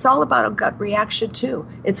 It's all about a gut reaction too.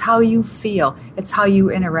 It's how you feel. It's how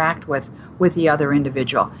you interact with the other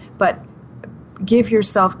individual. But give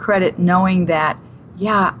yourself credit knowing that,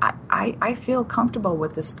 yeah, I feel comfortable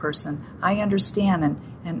with this person. I understand,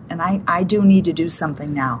 and I do need to do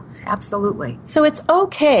something now. Absolutely. So it's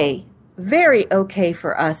okay, very okay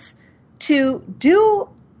for us to do,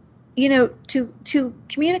 to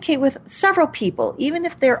communicate with several people, even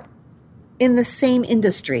if they're in the same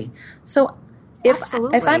industry. So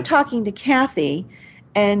if I'm talking to Kathy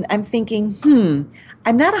and I'm thinking,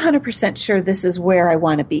 I'm not 100% sure this is where I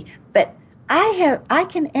want to be, but I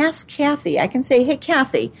can ask Kathy. I can say, hey,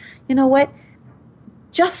 Kathy, you know what?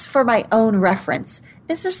 Just for my own reference,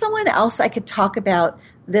 is there someone else I could talk about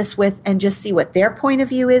this with and just see what their point of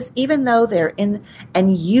view is, even though they're in,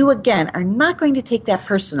 and you, again, are not going to take that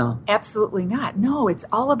personal? Absolutely not. No, it's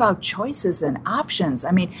all about choices and options.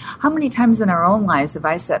 I mean, how many times in our own lives have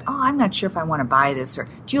I said, I'm not sure if I want to buy this, or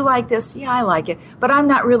do you like this? Yeah, I like it, but I'm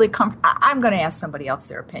not really comfortable. I'm going to ask somebody else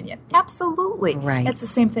their opinion. Absolutely. Right. It's the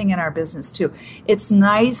same thing in our business, too. It's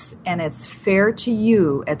nice and it's fair to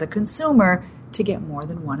you, at the consumer, to get more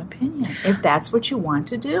than one opinion. If that's what you want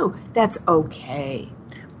to do, that's okay.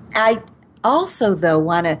 I also, though,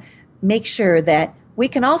 want to make sure that we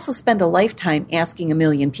can also spend a lifetime asking a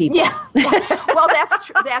million people. Yeah. Well, that's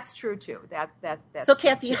true. That's true too. That's so,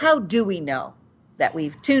 Kathy, how do we know that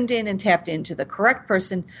we've tuned in and tapped into the correct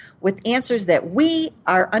person with answers that we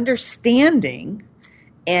are understanding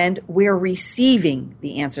and we're receiving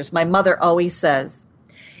the answers? My mother always says,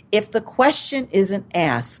 if the question isn't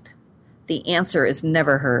asked, the answer is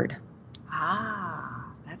never heard.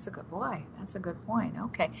 That's a good boy. That's a good point.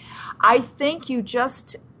 Okay. I think you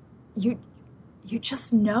just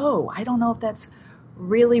know. I don't know if that's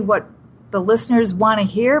really what the listeners want to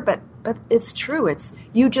hear, but it's true. It's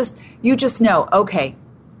you just know, okay,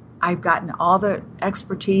 I've gotten all the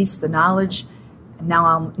expertise, the knowledge, and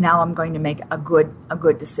now I'm going to make a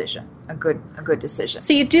good decision. a good decision.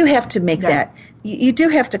 So you do have to make that. You do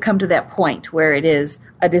have to come to that point where it is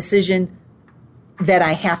a decision that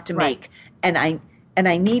I have to make, and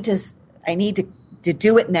I need to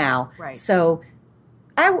do it now. Right. So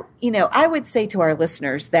I would say to our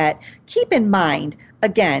listeners that keep in mind,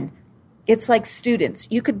 again, it's like students.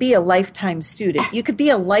 You could be a lifetime student. You could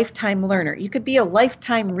be a lifetime learner. You could be a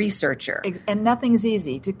lifetime researcher. And nothing's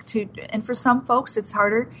easy. And for some folks, it's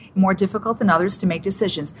harder, more difficult than others to make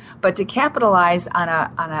decisions. But to capitalize on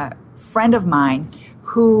a friend of mine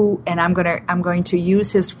who, and I'm going to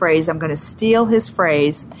use his phrase. I'm going to steal his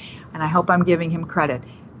phrase, and I hope I'm giving him credit.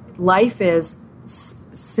 Life is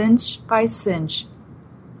cinch by cinch.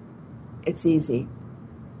 It's easy.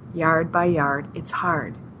 Yard by yard, it's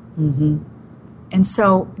hard. Mm-hmm. And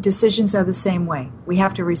so decisions are the same way. We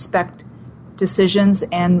have to respect decisions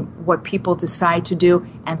and what people decide to do,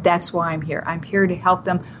 and that's why I'm here. I'm here to help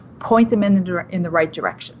them, point them in the right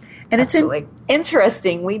direction. And Absolutely. It's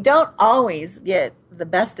interesting. We don't always get the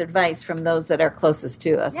best advice from those that are closest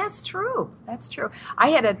to us. That's true. That's true. I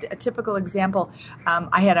had a typical example.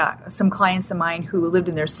 I had some clients of mine who lived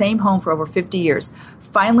in their same home for over 50 years.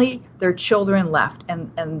 Finally, their children left,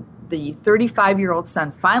 and the 35-year-old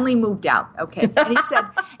son finally moved out. Okay. And he said,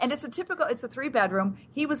 and it's a 3-bedroom.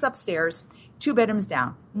 He was upstairs, 2 bedrooms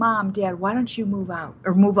down. Mom, Dad, why don't you move out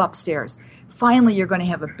or move upstairs? Finally, you're going to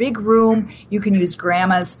have a big room. You can use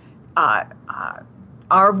Grandma's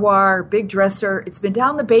armoire, big dresser. It's been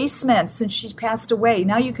down the basement since she passed away.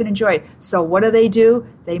 Now you can enjoy it. So what do?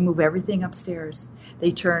 They move everything upstairs.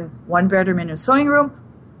 They turn 1 bedroom into a sewing room,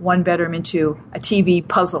 1 bedroom into a TV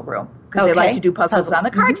puzzle room. Because they like to do puzzles on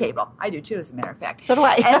the card table. I do too, as a matter of fact. So do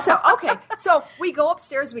I. And so we go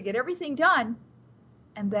upstairs, we get everything done,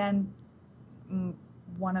 and then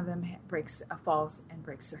one of them falls and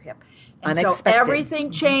breaks their hip. And Unexpected. So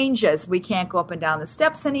everything changes. We can't go up and down the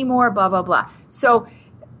steps anymore, blah, blah, blah. So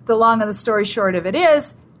the long of the story short of it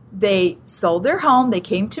is they sold their home. They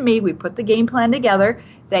came to me. We put the game plan together.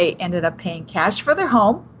 They ended up paying cash for their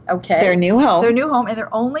home. Okay. Their new home. And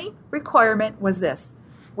their only requirement was this.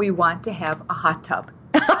 We want to have a hot tub.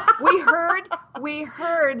 We heard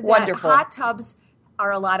Wonderful. that hot tubs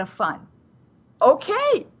are a lot of fun.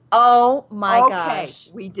 Okay. Oh my gosh.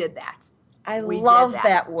 We did that. I love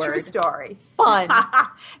that word. True story. Fun.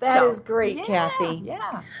 That is great, Kathy.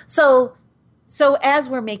 Yeah. So as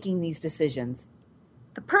we're making these decisions,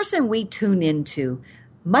 the person we tune into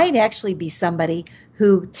might actually be somebody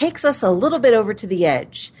who takes us a little bit over to the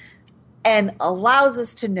edge and allows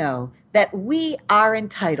us to know that we are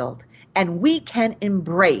entitled and we can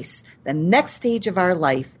embrace the next stage of our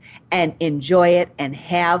life and enjoy it and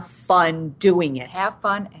have fun doing it. Have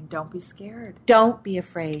fun and don't be scared. Don't be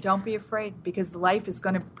afraid. Don't be afraid, because life is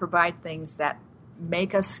going to provide things that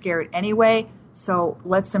make us scared anyway. So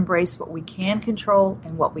let's embrace what we can control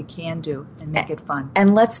and what we can do and make it fun.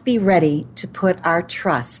 And let's be ready to put our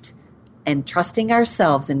trust and trusting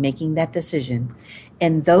ourselves in making that decision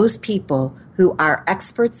in those people who are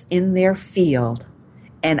experts in their field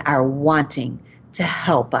and are wanting to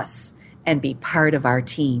help us and be part of our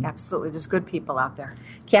team. Absolutely. There's good people out there.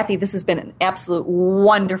 Kathy, this has been an absolute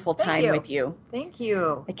wonderful time with you. Thank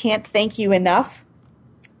you. I can't thank you enough.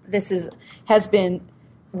 This has been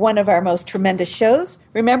one of our most tremendous shows.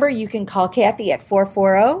 Remember, you can call Kathy at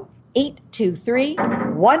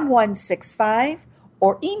 440-823-1165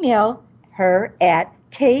 or email her at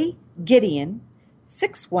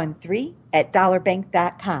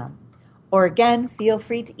kgideon613@dollarbank.com. Or again, feel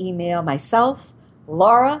free to email myself,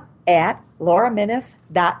 Laura, at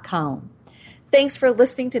lauraminiff.com. Thanks for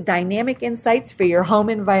listening to Dynamic Insights for Your Home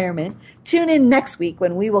Environment. Tune in next week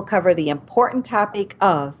when we will cover the important topic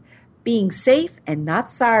of being safe and not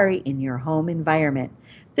sorry in your home environment.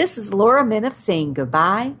 This is Laura Miniff saying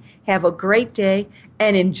goodbye. Have a great day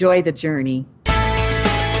and enjoy the journey.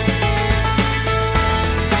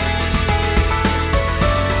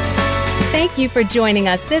 Thank you for joining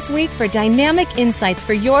us this week for Dynamic Insights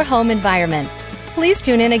for Your Home Environment. Please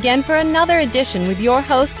tune in again for another edition with your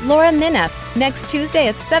host, Laura Miniff, next Tuesday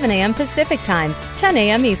at 7 a.m. Pacific Time, 10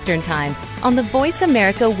 a.m. Eastern Time, on the Voice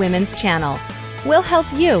America Women's Channel. We'll help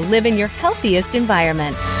you live in your healthiest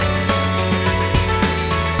environment.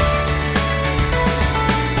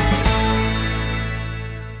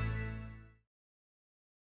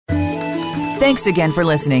 Thanks again for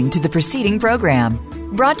listening to the preceding program,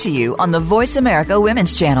 brought to you on the Voice America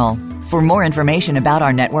Women's Channel. For more information about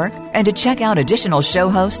our network and to check out additional show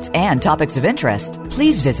hosts and topics of interest,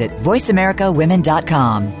 please visit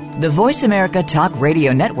voiceamericawomen.com. The Voice America Talk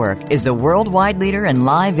Radio Network is the worldwide leader in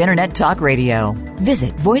live Internet talk radio.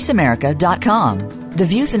 Visit voiceamerica.com. The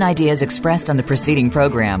views and ideas expressed on the preceding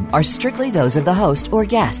program are strictly those of the host or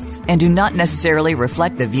guests and do not necessarily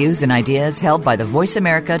reflect the views and ideas held by the Voice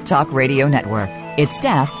America Talk Radio Network, its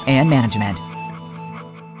staff, and management.